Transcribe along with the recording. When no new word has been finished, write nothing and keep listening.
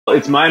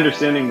It's my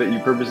understanding that you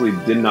purposely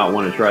did not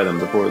want to try them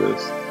before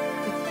this.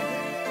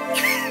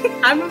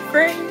 I'm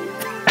afraid.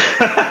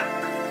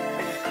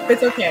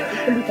 It's okay.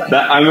 It's gonna be fun.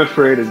 That I'm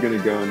afraid is going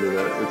to go into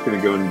the. It's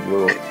going to go into the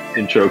little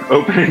intro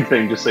opening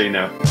thing. Just so you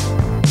know.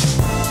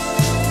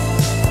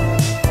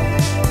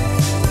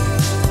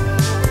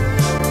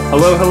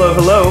 Hello, hello,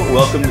 hello.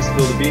 Welcome to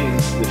Spill the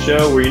Beans, the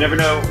show where you never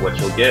know what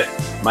you'll get.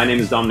 My name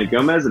is Dominic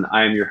Gomez, and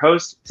I am your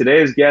host.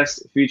 Today's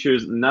guest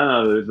features none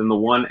other than the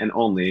one and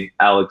only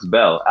Alex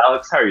Bell.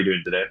 Alex, how are you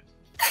doing today?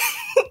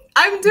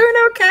 I'm doing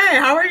okay.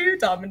 How are you,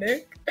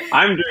 Dominic?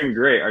 I'm doing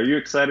great. Are you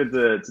excited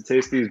to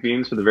taste these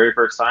beans for the very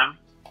first time?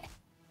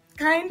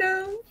 Kind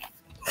of.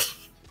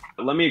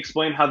 Let me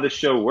explain how this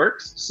show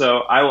works.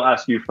 So I will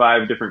ask you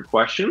 5 different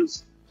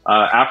questions.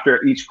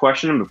 After each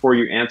question and before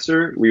you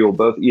answer, we will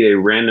both eat a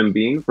random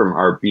bean from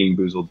our Bean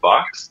Boozled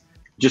box.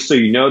 Just so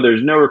you know,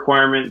 there's no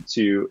requirement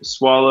to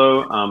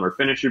swallow or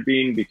finish your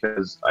bean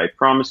because I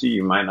promise you,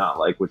 you might not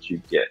like what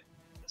you get.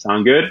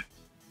 Sound good?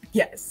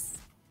 Yes.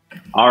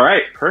 All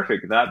right,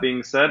 perfect. That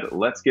being said,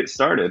 let's get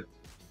started.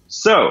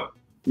 So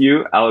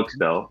you, Alex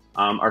Bell,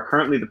 are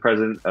currently the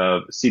president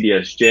of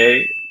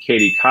CDSJ,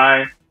 Katie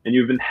Kai, and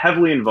you've been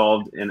heavily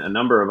involved in a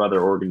number of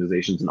other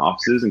organizations and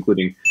offices,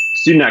 including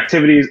Student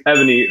Activities,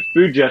 Ebony,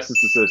 Food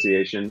Justice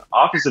Association,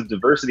 Office of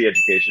Diversity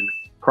Education,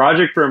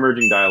 Project for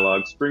Emerging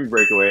Dialogue, Spring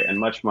Breakaway, and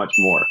much, much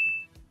more.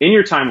 In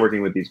your time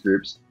working with these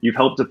groups, you've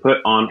helped to put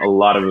on a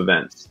lot of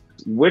events.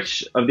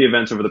 Which of the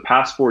events over the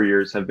past 4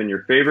 years have been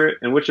your favorite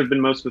and which have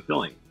been most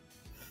fulfilling?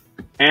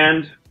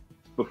 And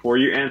before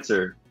you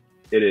answer,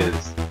 it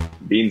is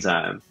bean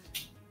time.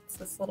 It's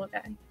this little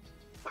guy.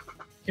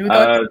 Do we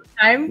go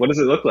time? What does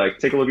it look like?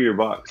 Take a look at your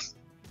box.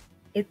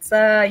 It's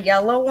a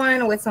yellow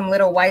one with some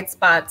little white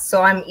spots.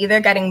 So I'm either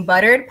getting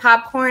buttered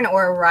popcorn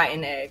or a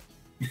rotten egg.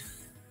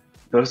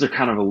 Those are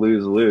kind of a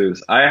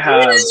lose-lose. I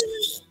have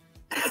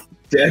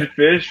dead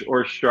fish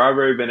or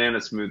strawberry banana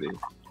smoothie.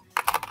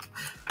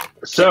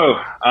 So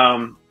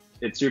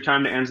it's your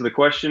time to answer the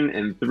question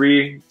in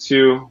 3,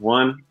 2,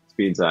 1. It's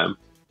bean time.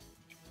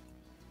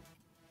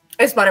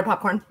 It's buttered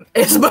popcorn.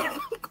 It's buttered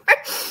popcorn.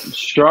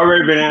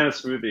 Strawberry banana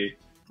smoothie.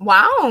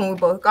 Wow, we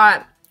both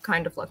got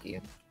kind of lucky.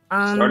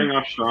 Starting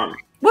off strong.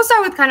 We'll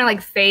start with kind of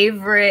like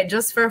favorite,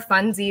 just for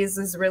funsies,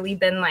 has really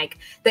been like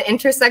the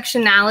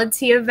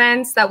intersectionality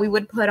events that we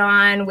would put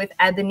on with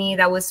Ebony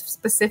that was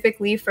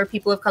specifically for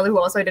people of color who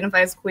also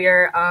identify as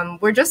queer.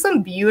 Were just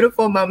some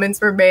beautiful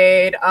moments were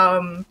made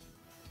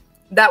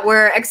that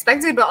were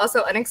expected but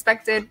also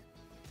unexpected.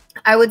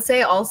 I would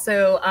say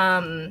also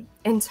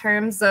in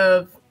terms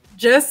of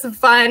just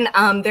fun,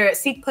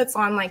 Seek puts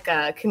on like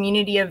a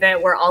community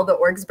event where all the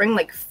orgs bring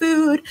like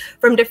food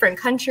from different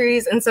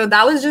countries, and so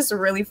that was just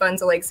really fun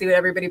to like see what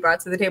everybody brought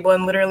to the table.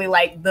 And literally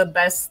like the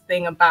best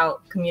thing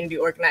about community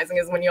organizing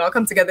is when you all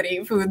come together to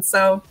eat food.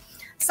 So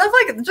stuff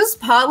like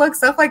just potluck,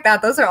 stuff like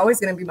that, those are always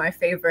going to be my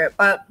favorite.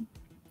 But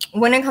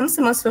when it comes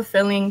to most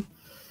fulfilling,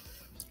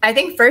 I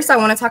think first I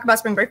want to talk about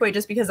Spring Breakaway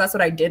just because that's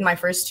what I did my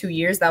first 2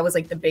 years. That was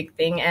like the big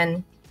thing,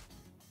 and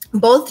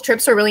both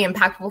trips were really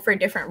impactful for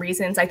different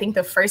reasons. I think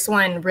the first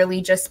one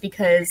really just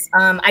because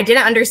I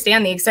didn't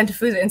understand the extent of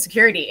food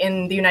insecurity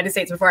in the United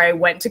States before I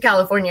went to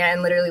California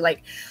and literally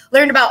like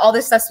learned about all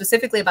this stuff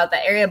specifically about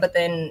the area, but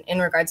then in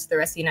regards to the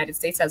rest of the United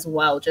States as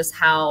well, just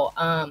how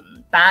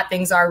bad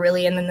things are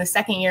really. And then the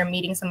second year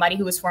meeting somebody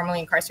who was formerly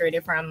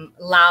incarcerated from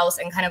Laos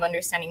and kind of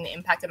understanding the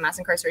impact of mass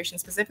incarceration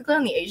specifically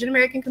on the Asian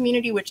American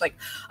community, which like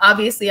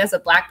obviously as a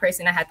Black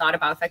person, I had thought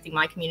about affecting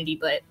my community,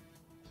 but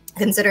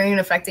considering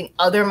affecting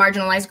other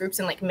marginalized groups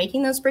and like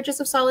making those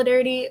bridges of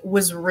solidarity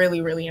was really,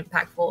 really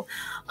impactful.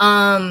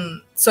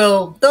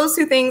 So those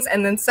 2 things.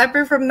 And then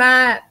separate from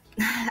that,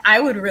 I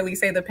would really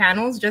say the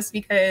panels, just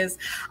because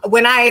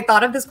when I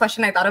thought of this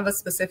question, I thought of a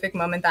specific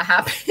moment that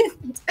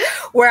happened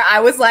where I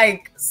was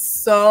like,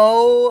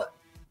 so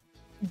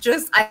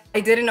just, I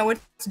didn't know what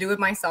to do with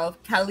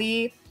myself.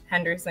 Kelly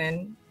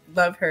Henderson,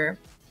 love her,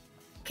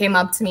 came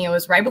up to me. It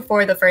was right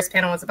before the first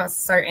panel was about to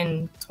start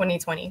in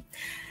 2020.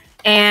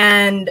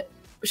 And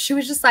she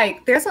was just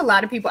like, there's a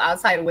lot of people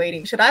outside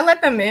waiting. Should I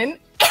let them in? And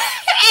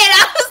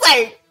I was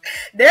like,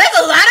 there's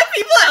a lot of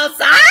people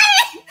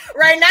outside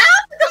right now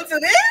to come to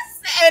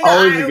this? And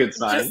always a good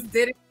sign. Just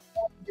didn't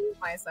do it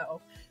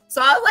myself.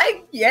 So I was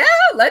like, yeah,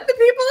 let the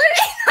people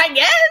in, I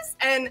guess.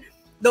 And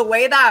the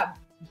way that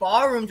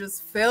ballroom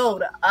just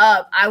filled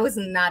up, I was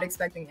not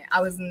expecting it.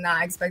 I was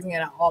not expecting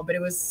it at all, but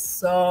it was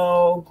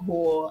so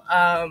cool.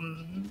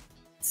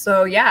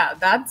 So yeah,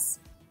 that's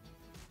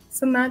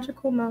some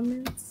magical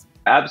moments.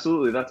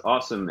 Absolutely, that's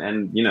awesome.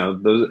 And you know,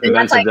 those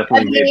events have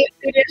definitely made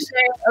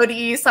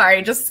ODE,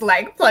 sorry, just to,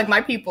 like plug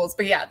my peoples.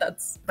 But yeah,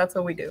 that's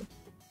what we do.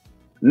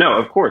 No,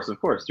 of course.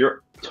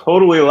 You're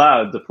totally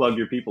allowed to plug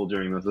your people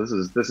during this.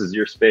 This is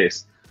your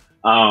space.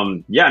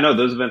 Yeah, no,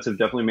 those events have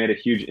definitely made a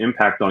huge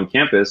impact on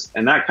campus.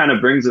 And that kind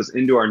of brings us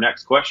into our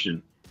next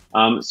question.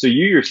 So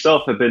you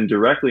yourself have been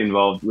directly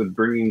involved with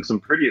bringing some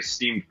pretty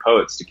esteemed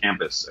poets to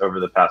campus over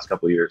the past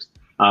couple of years.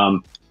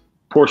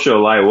 Portia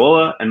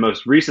Olayiwola, and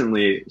most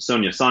recently,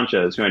 Sonia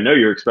Sanchez, who I know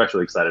you're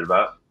especially excited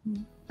about.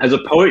 As a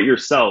poet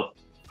yourself,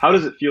 how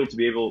does it feel to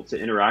be able to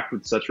interact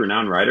with such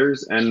renowned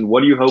writers, and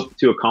what do you hope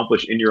to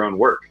accomplish in your own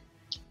work?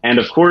 And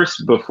of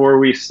course, before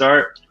we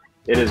start,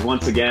 it is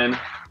once again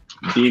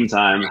bean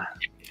time.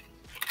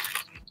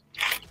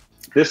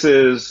 This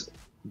is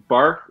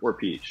barf or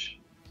peach?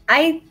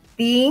 I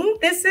think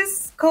this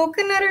is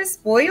coconut or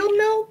spoiled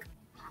milk.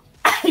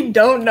 I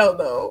don't know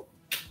though.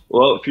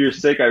 Well, for your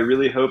sake, I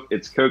really hope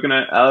it's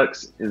coconut.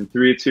 Alex, in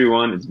 3, 2,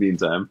 1, it's bean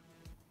time.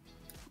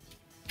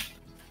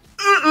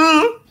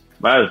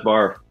 That is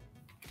barf.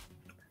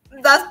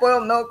 That's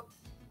spoiled milk.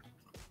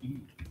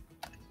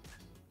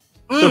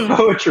 So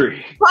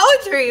poetry.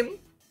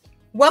 Poetry.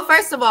 Well,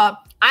 first of all,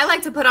 I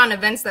like to put on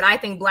events that I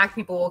think Black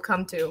people will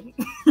come to.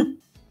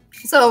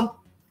 So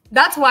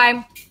that's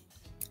why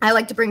I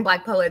like to bring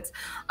Black poets.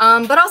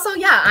 But also,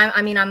 yeah,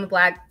 I mean, I'm a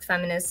Black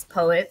feminist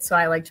poet, so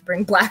I like to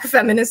bring Black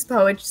feminist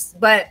poets.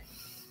 But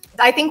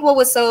I think what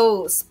was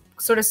so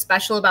sort of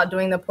special about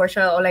doing the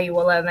Portia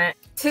Olayiwola event,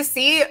 to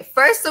see,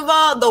 first of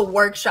all, the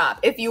workshop.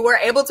 If you were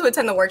able to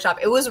attend the workshop,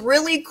 it was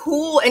really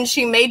cool, and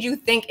she made you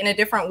think in a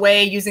different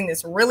way using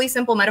this really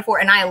simple metaphor,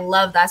 and I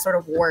love that sort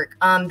of work,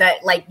 that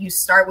like you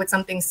start with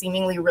something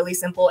seemingly really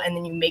simple and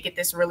then you make it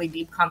this really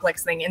deep,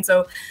 complex thing. And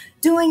so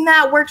doing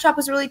that workshop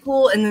was really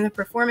cool, and then the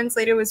performance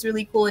later was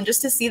really cool, and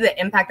just to see the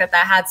impact that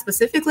that had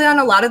specifically on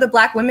a lot of the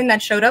Black women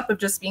that showed up, of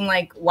just being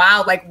like,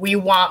 wow, like we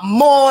want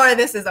more,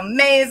 this is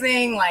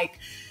amazing, like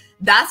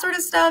that sort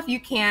of stuff. You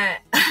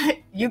can't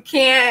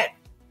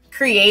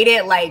create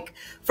it like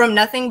from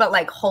nothing but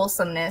like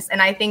wholesomeness.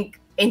 And I think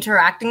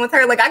interacting with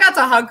her, like I got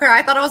to hug her,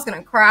 I thought I was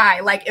gonna cry.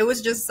 Like it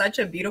was just such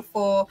a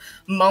beautiful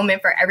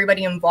moment for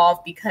everybody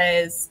involved,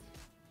 because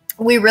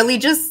we really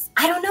just,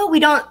 I don't know, we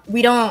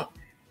don't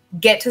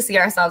get to see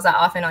ourselves that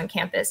often on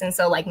campus. And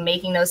so like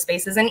making those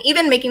spaces and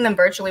even making them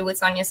virtually with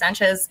Sonia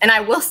Sanchez. And I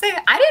will say,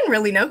 I didn't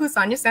really know who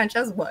Sonia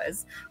Sanchez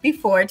was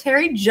before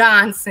Terry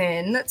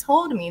Johnson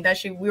told me that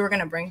we were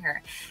going to bring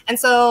her. And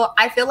so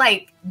I feel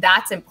like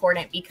that's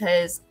important,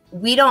 because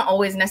we don't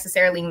always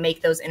necessarily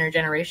make those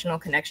intergenerational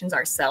connections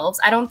ourselves,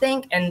 I don't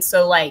think. And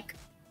so like,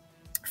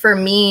 for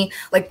me,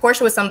 like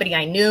Portia was somebody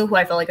I knew who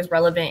I felt like is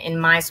relevant in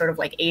my sort of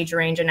like age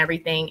range and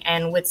everything.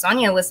 And with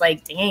Sonia, it was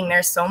like, dang,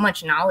 there's so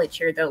much knowledge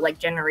here, though, like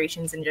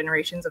generations and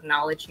generations of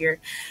knowledge here.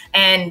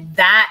 And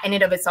that in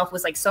and of itself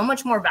was like so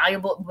much more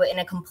valuable, but in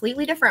a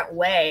completely different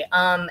way.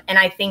 And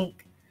I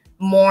think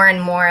more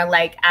and more,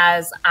 like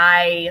as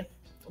I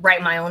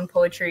write my own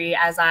poetry,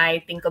 as I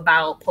think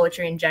about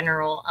poetry in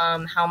general,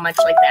 how much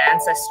like the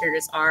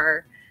ancestors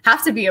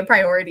have to be a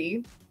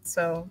priority.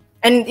 So.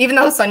 And even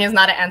though Sonia's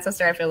not an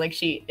ancestor, I feel like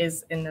she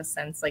is, in a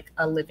sense, like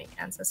a living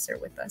ancestor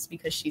with us,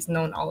 because she's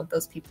known all of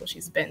those people.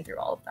 She's been through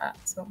all of that.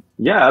 So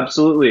yeah,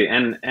 absolutely.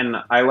 And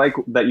I like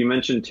that you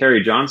mentioned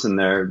Terry Johnson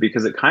there,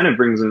 because it kind of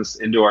brings us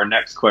into our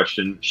next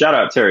question. Shout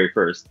out Terry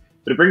first,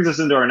 but it brings us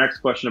into our next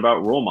question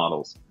about role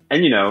models.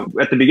 And, you know,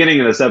 at the beginning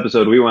of this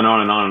episode, we went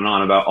on and on and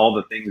on about all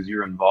the things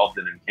you're involved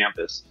in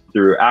campus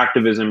through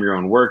activism, your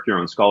own work, your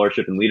own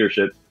scholarship and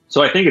leadership.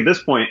 So I think at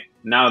this point,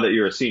 now that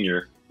you're a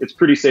senior, it's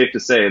pretty safe to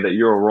say that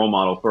you're a role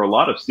model for a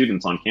lot of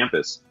students on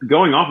campus.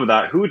 Going off of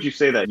that, who would you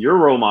say that your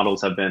role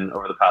models have been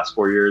over the past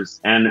 4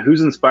 years, and who's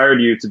inspired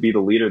you to be the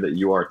leader that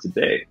you are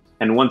today?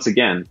 And once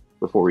again,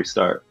 before we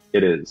start,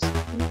 it is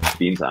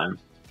bean time.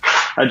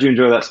 How'd you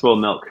enjoy that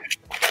spoiled milk?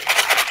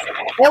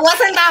 It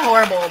wasn't that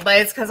horrible, but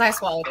it's because I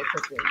swallowed it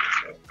quickly.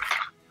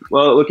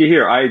 Well, looky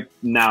here.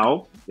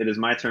 Now it is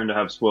my turn to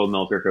have spoiled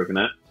milk or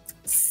coconut.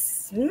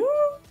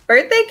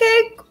 Birthday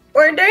cake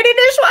or dirty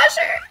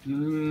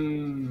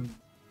dishwasher?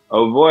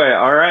 Oh boy.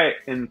 All right.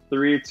 In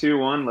 3, 2,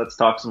 1, let's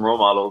talk some role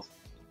models.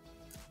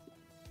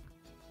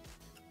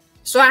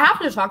 So I have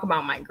to talk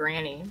about my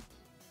granny,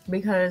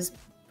 because,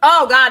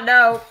 oh God,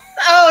 no.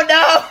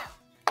 Oh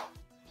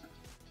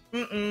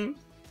no.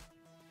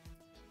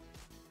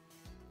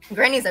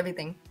 Granny's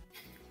everything.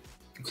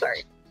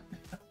 Sorry.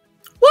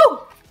 Woo!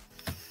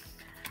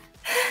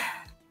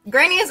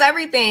 Granny is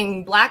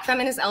everything. Black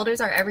feminist elders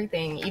are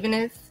everything, even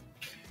if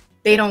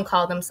they don't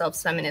call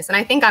themselves feminists. And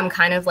I think I'm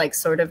kind of like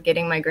sort of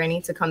getting my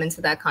granny to come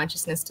into that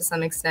consciousness to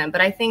some extent.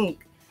 But I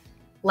think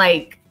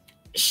like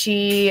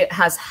she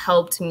has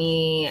helped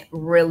me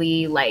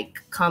really like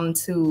come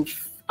to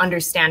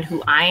understand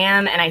who I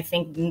am. And I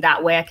think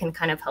that way I can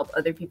kind of help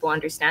other people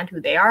understand who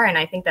they are. And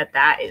I think that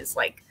that is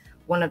like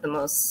one of the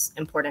most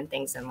important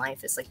things in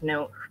life, is like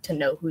to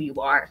know who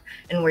you are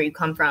and where you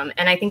come from.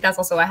 And I think that's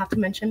also, I have to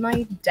mention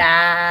my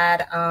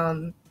dad.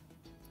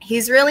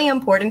 He's really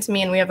important to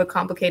me, and we have a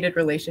complicated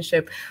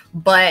relationship,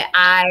 but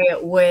I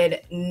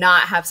would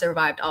not have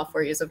survived all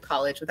 4 years of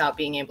college without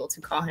being able to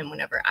call him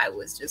whenever I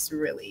was just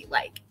really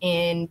like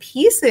in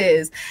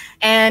pieces.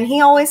 And he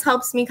always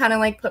helps me kind of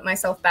like put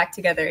myself back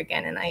together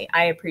again. And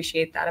I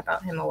appreciate that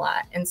about him a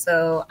lot. And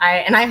so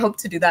I hope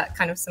to do that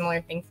kind of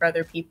similar thing for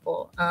other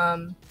people.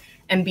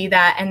 And be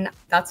that. And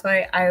that's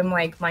why I'm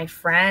like, my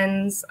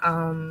friends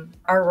are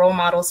role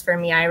models for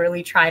me. I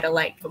really try to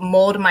like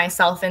mold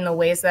myself in the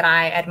ways that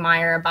I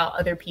admire about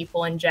other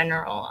people in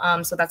general.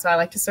 So that's why I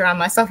like to surround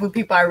myself with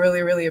people I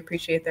really, really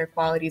appreciate their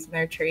qualities and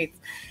their traits.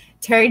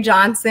 Terry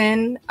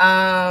Johnson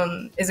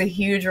is a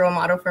huge role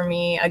model for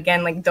me.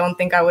 Again, like, don't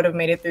think I would have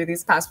made it through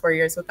these past 4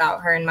 years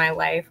without her in my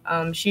life.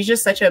 She's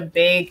just such a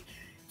big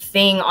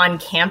thing on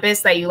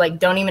campus that you like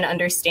don't even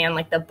understand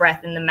like the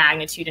breadth and the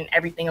magnitude and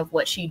everything of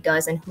what she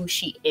does and who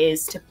she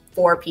is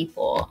for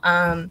people.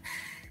 And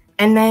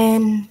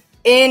then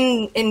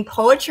in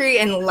poetry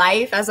and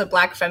life as a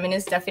Black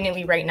feminist,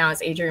 definitely right now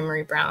is Adrienne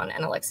Marie Brown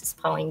and Alexis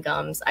Pauline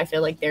Gumbs. I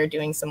feel like they're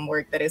doing some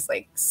work that is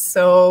like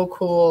so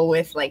cool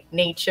with like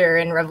nature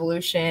and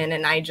revolution,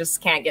 and I just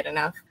can't get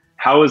enough.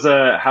 How is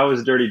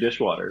Dirty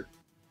Dishwater?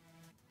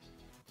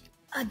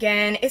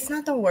 Again, it's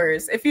not the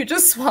worst if you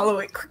just swallow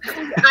it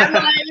quickly.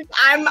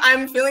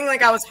 I'm feeling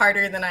like I was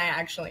harder than I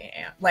actually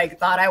am, like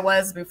thought I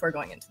was before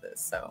going into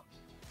this. So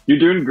you're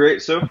doing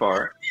great so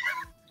far.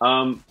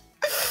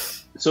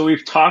 So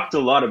we've talked a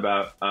lot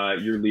about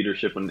your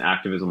leadership and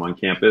activism on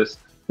campus,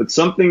 but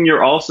something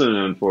you're also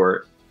known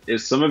for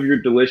is some of your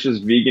delicious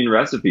vegan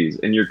recipes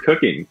and your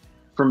cooking.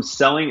 From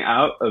selling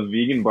out a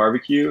vegan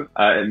barbecue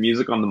at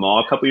Music on the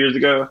Mall a couple years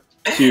ago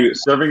to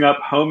serving up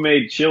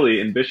homemade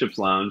chili in Bishop's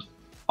Lounge,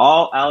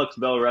 all Alex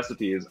Bell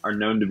recipes are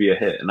known to be a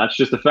hit, and that's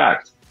just a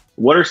fact.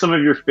 What are some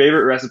of your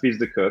favorite recipes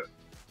to cook,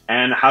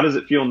 and how does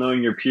it feel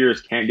knowing your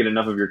peers can't get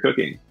enough of your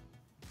cooking?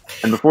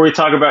 And before we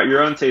talk about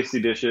your own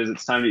tasty dishes,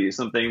 it's time to eat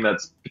something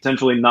that's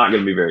potentially not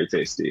going to be very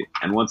tasty.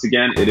 And once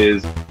again, it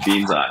is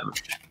bean time.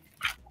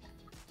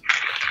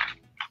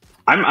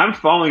 I'm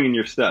following in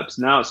your steps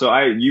now. So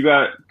you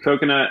got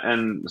coconut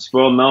and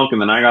spoiled milk,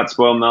 and then I got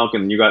spoiled milk,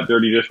 and you got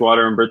dirty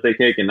dishwater and birthday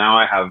cake, and now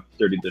I have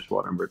dirty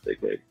dishwater and birthday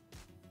cake.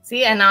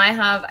 See, and now I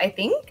have, I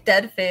think,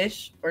 dead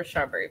fish or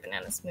strawberry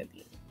banana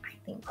smoothie. I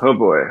think. Oh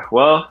boy.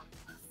 Well,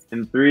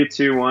 in 3,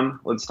 2, 1,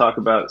 let's talk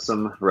about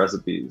some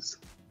recipes.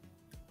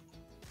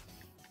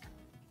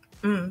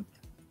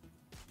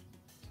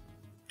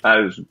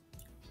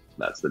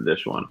 That's the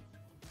dish one.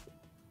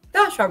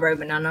 That's strawberry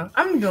banana.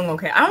 I'm doing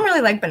okay. I don't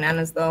really like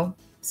bananas though,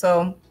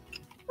 so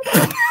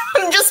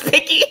I'm just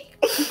picky.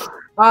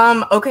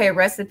 Okay,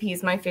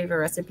 recipes. My favorite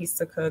recipes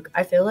to cook.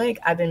 I feel like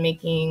I've been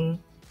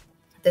making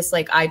this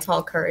like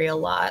Ital curry a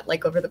lot,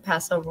 like over the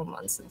past several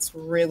months. It's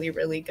really,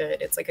 really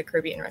good. It's like a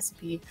Caribbean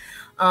recipe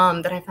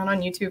that I found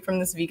on YouTube from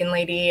this vegan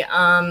lady. But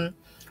I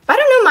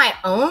don't know, my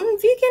own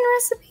vegan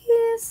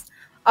recipes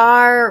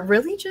are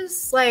really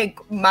just like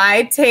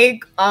my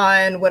take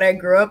on what I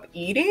grew up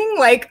eating.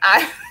 Like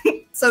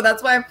so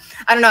that's why,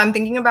 I don't know, I'm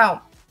thinking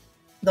about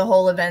the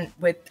whole event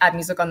at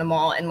Music on the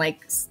Mall and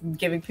like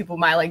giving people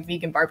my like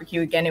vegan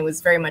barbecue. Again, it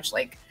was very much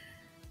like,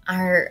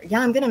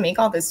 I'm gonna make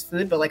all this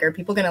food, but like, are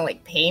people gonna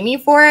like pay me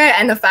for it?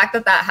 And the fact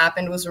that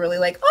happened was really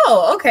like,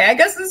 oh, okay, I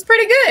guess it's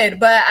pretty good.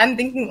 But I'm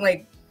thinking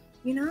like,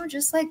 you know,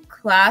 just like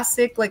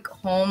classic, like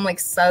home, like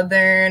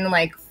Southern,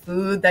 like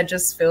food that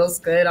just feels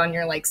good on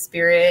your like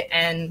spirit.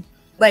 And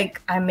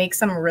like, I make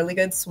some really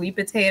good sweet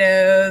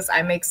potatoes.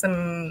 I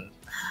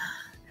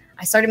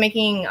started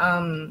making,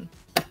 I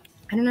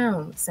don't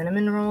know,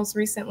 cinnamon rolls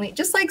recently.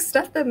 Just like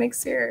stuff that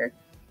makes your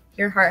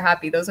heart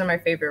happy. Those are my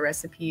favorite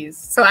recipes.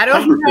 So I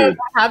don't know if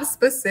I have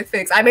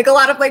specifics. I make a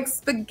lot of like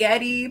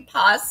spaghetti,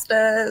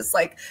 pastas,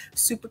 like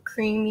super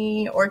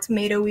creamy or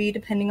tomatoey,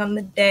 depending on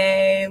the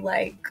day.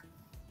 Like,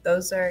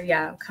 those are,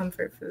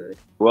 comfort food.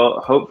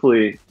 Well,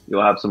 hopefully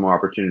you'll have some more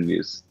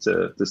opportunities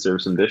to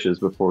serve some dishes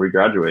before we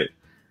graduate.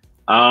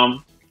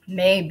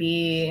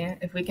 Maybe,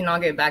 if we can all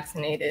get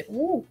vaccinated.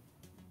 Woo.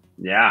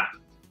 Yeah.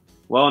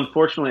 Well,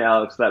 unfortunately,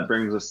 Alex, that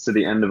brings us to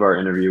the end of our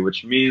interview,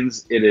 which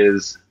means it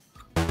is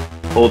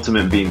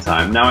ultimate bean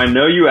time. Now, I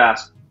know you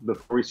asked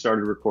before we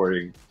started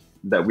recording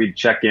that we'd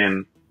check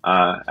in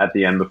at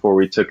the end before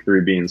we took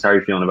 3 beans. How are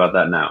you feeling about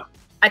that now?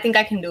 I think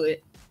I can do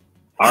it.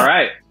 All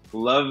right.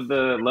 Love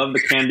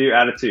the can-do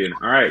attitude.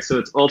 All right, so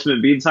it's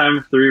ultimate bean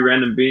time. 3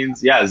 random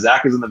beans. Yeah,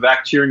 Zach is in the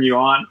back cheering you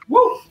on.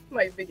 Woo!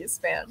 My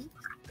biggest fan.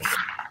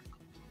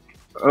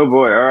 Oh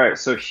boy! All right,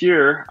 so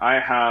here I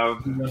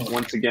have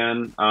once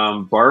again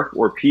barf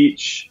or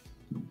peach,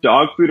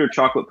 dog food or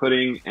chocolate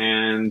pudding,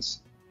 and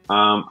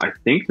I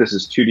think this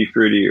is Tutti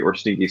Frutti or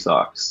Stinky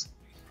Socks.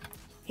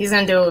 He's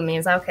gonna do it with me.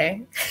 Is that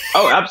okay?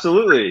 Oh,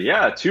 absolutely!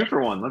 Yeah, 2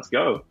 for 1. Let's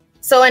go.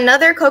 So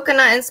another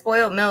coconut and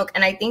spoiled milk,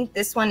 and I think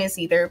this one is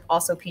either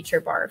also peach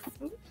or barf.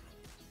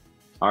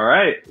 All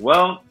right,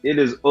 well, it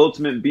is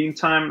ultimate bean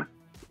time.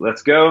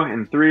 Let's go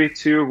in 3,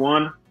 2,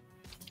 1.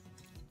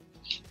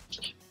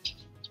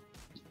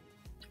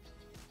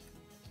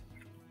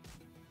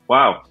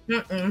 Wow.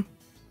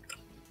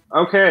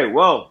 Okay,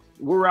 well,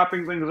 we're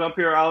wrapping things up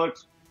here,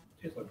 Alex.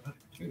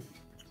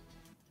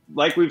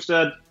 Like we've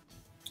said,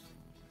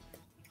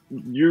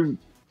 you,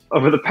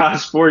 over the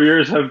past 4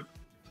 years, have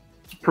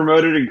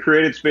promoted and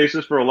created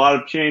spaces for a lot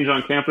of change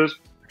on campus.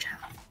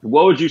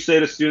 What would you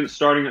say to students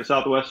starting at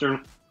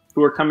Southwestern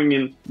who are coming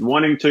in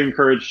wanting to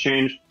encourage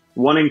change,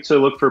 wanting to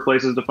look for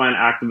places to find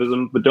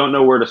activism, but don't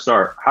know where to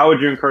start? How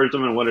would you encourage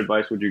them, and what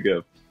advice would you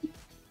give?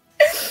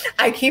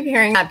 I keep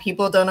hearing that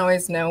people don't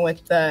always know what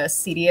the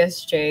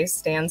CDSJ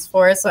stands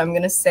for, so I'm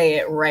going to say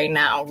it right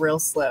now, real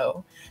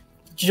slow.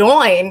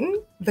 Join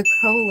the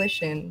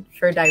Coalition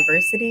for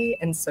Diversity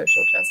and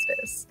Social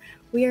Justice.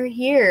 We are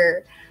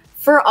here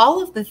for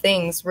all of the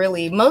things,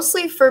 really,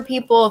 mostly for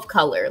people of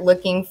color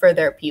looking for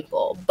their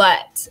people,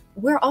 but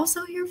we're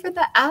also here for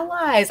the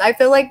allies. I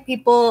feel like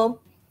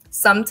people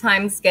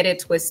sometimes get it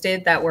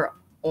twisted that we're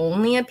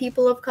only a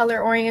people of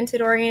color oriented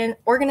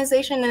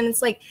organization, and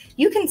it's like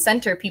you can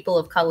center people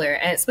of color,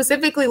 and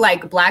specifically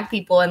like Black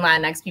people and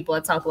Latinx people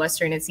at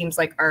Southwestern, it seems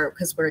like are,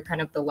 because we're kind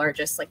of the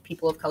largest like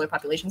people of color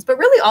populations, but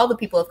really all the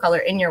people of color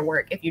in your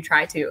work, if you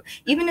try to,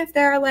 even if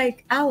there are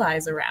like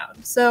allies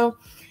around, so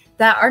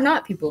that are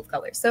not people of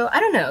color. So I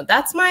don't know,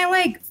 that's my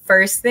like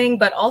first thing,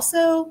 but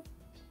also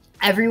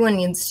everyone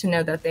needs to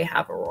know that they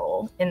have a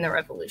role in the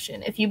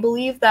revolution. If you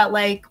believe that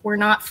like we're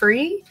not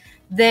free,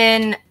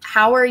 then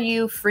how are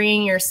you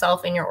freeing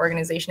yourself in your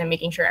organization and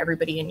making sure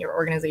everybody in your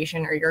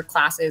organization or your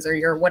classes or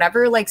your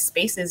whatever like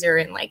spaces you're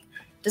in, like,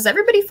 does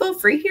everybody feel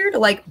free here to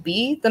like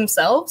be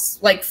themselves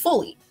like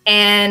fully?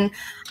 And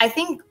I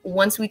think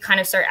once we kind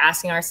of start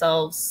asking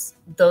ourselves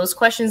those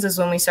questions is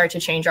when we start to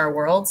change our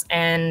worlds.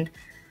 And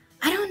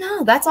I don't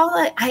know. That's all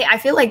I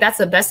feel like that's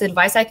the best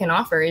advice I can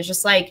offer is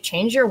just like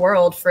change your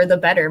world for the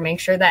better.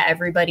 Make sure that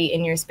everybody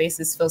in your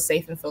spaces feels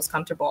safe and feels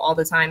comfortable all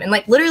the time. And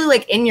like literally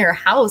like in your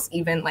house,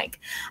 even like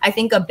I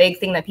think a big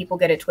thing that people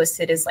get it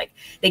twisted is like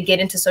they get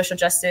into social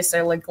justice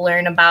or like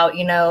learn about,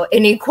 you know,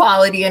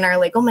 inequality and are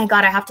like, oh my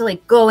God, I have to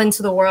like go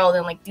into the world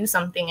and like do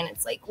something. And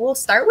it's like, well,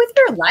 start with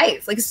your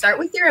life. Like start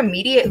with your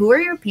immediate. Who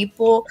are your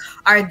people?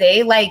 Are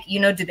they like,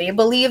 you know, do they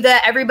believe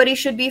that everybody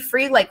should be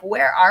free? Like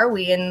where are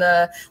we in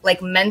the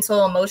like mental,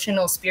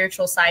 emotional,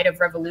 spiritual side of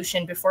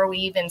revolution before we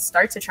even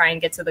start to try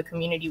and get to the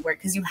community work?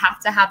 Because you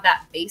have to have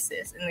that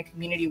basis in the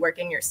community work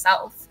in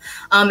yourself,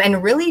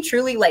 and really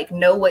truly like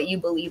know what you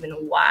believe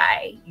and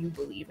why you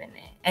believe in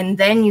it, and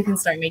then you can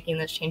start making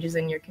those changes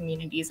in your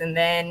communities. And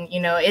then,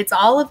 you know, it's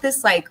all of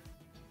this like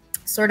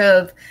sort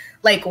of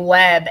like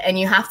web, and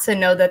you have to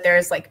know that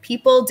there's like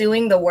people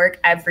doing the work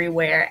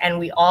everywhere, and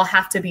we all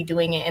have to be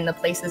doing it in the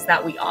places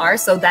that we are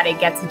so that it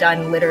gets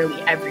done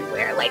literally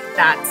everywhere. Like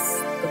that's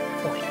the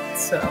point.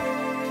 So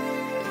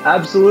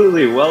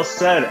absolutely, well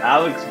said,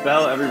 Alex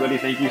Bell. Everybody,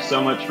 thank you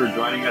so much for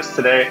joining us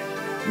today.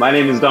 My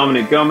name is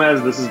Dominic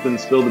Gomez. This has been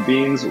Spill the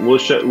Beans. We'll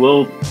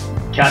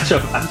catch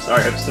up. I'm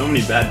sorry, I have so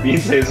many bad bean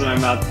tastes in my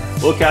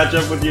mouth. We'll catch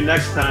up with you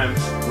next time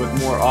with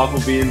more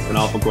awful beans and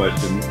awful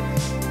questions.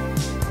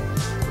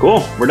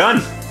 Cool, we're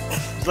done.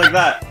 Just like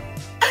that.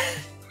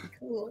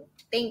 Cool.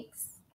 Thanks.